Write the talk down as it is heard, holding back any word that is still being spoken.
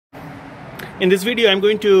In this video, I'm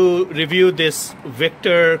going to review this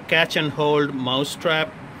Victor catch and hold mouse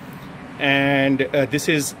trap, and this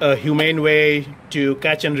is a humane way to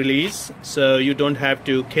catch and release, so you don't have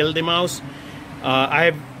to kill the mouse. I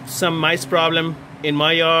have some mice problem in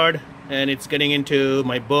my yard, and it's getting into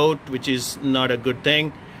my boat, which is not a good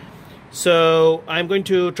thing. So I'm going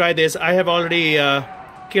to try this. I have already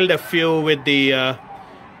killed a few with the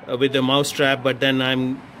mouse trap, but then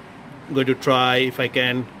I'm going to try if I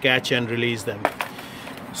can catch and release them.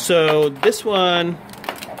 So this one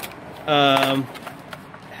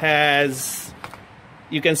has,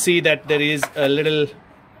 you can see that there is a little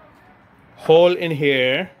hole in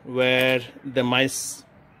here where the mice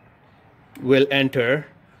will enter,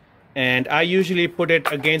 and I usually put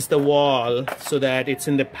it against the wall so that it's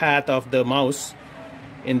in the path of the mouse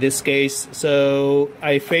in this case. So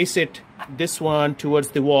I face it, this one, towards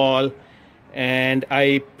the wall, and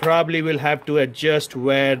I probably will have to adjust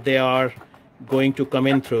where they are going to come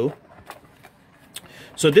in through.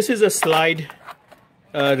 So this is a slide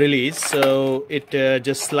release, so it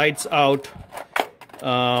just slides out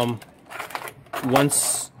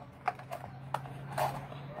once.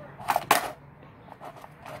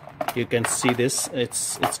 You can see this,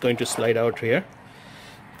 it's going to slide out here.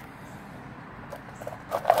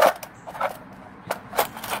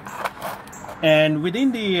 And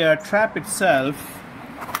within the trap itself,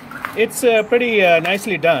 it's pretty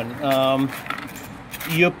nicely done.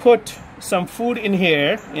 You put some food in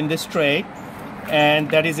here in this tray,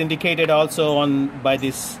 and that is indicated also on by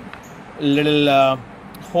these little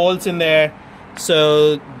holes in there,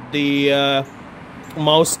 so the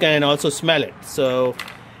mouse can also smell it. So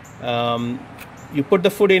you put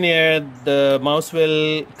the food in here, the mouse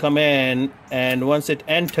will come in, and once it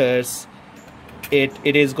enters,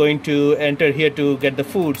 it is going to enter here to get the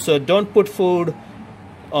food. So don't put food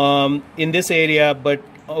in this area, but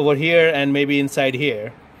over here and maybe inside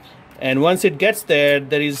here. And once it gets there,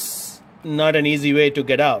 there is not an easy way to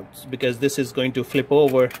get out, because this is going to flip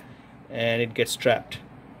over and it gets trapped.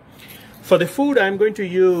 For the food, I'm going to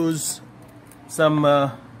use some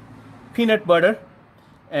peanut butter,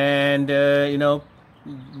 and you know,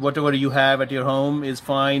 whatever you have at your home is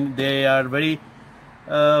fine. They are very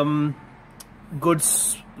good.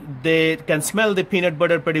 They can smell the peanut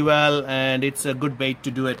butter pretty well, and it's a good bait to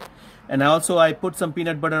do it. And also I put some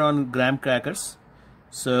peanut butter on graham crackers,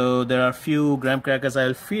 so there are a few graham crackers.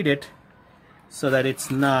 I'll feed it so that it's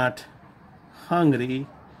not hungry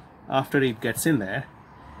after it gets in there,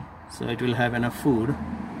 so it will have enough food.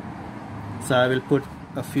 So I will put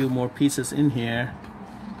a few more pieces in here,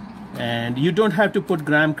 and you don't have to put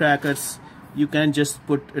graham crackers. You can just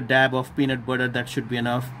put a dab of peanut butter, that should be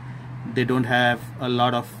enough. They don't have a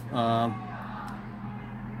lot of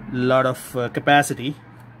capacity,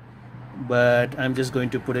 but I'm just going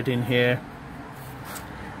to put it in here.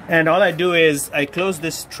 And all I do is I close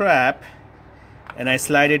this trap and I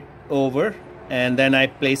slide it over, and then I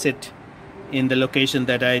place it in the location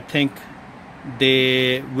that I think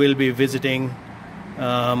they will be visiting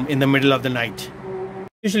in the middle of the night.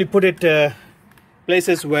 Usually put it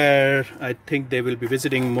places where I think they will be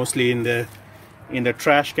visiting, mostly in the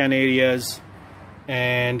trash can areas.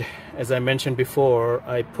 And as I mentioned before,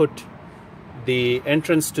 I put the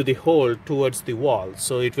entrance to the hole towards the wall,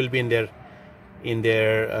 so it will be in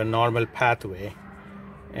their normal pathway.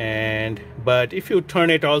 But if you turn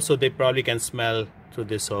it also, they probably can smell through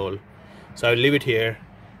this hole. So I'll leave it here,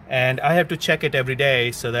 and I have to check it every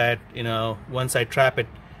day so that, you know, once I trap it,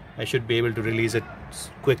 I should be able to release it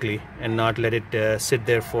quickly and not let it sit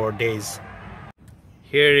there for days.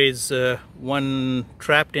 Here is one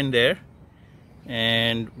trapped in there,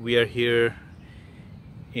 and we are here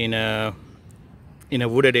in a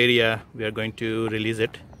wooded area. We are going to release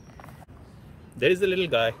it. There is the little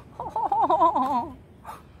guy,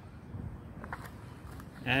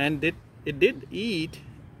 and it did eat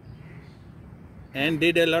and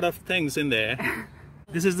did a lot of things in there.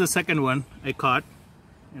 This is the second one I caught,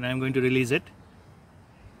 and I'm going to release it.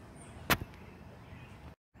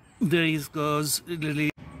 There he goes.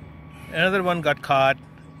 Another one got caught.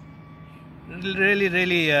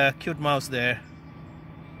 Really cute mouse there.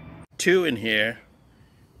 Two in here,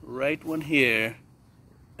 right one here,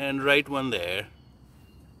 and right one there.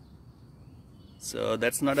 So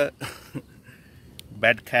that's not a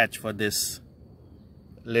bad catch for this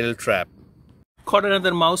little trap. Caught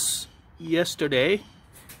another mouse yesterday,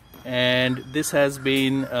 and this has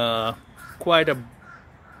been quite a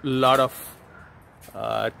lot of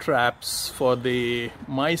traps for the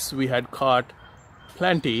mice. We had caught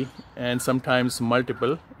plenty, and sometimes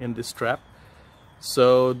multiple in this trap.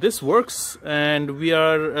 So this works, and we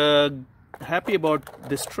are happy about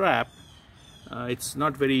this trap. It's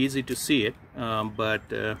not very easy to see it, but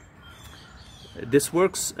this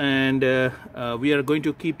works, and we are going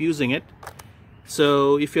to keep using it.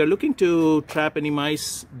 So if you're looking to trap any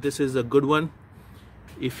mice, this is a good one.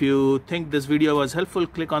 If you think this video was helpful,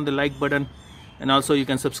 click on the like button, and also you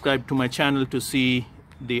can subscribe to my channel to see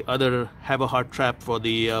the other have a heart trap for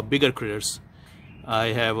the bigger critters. I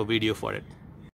have a video for it.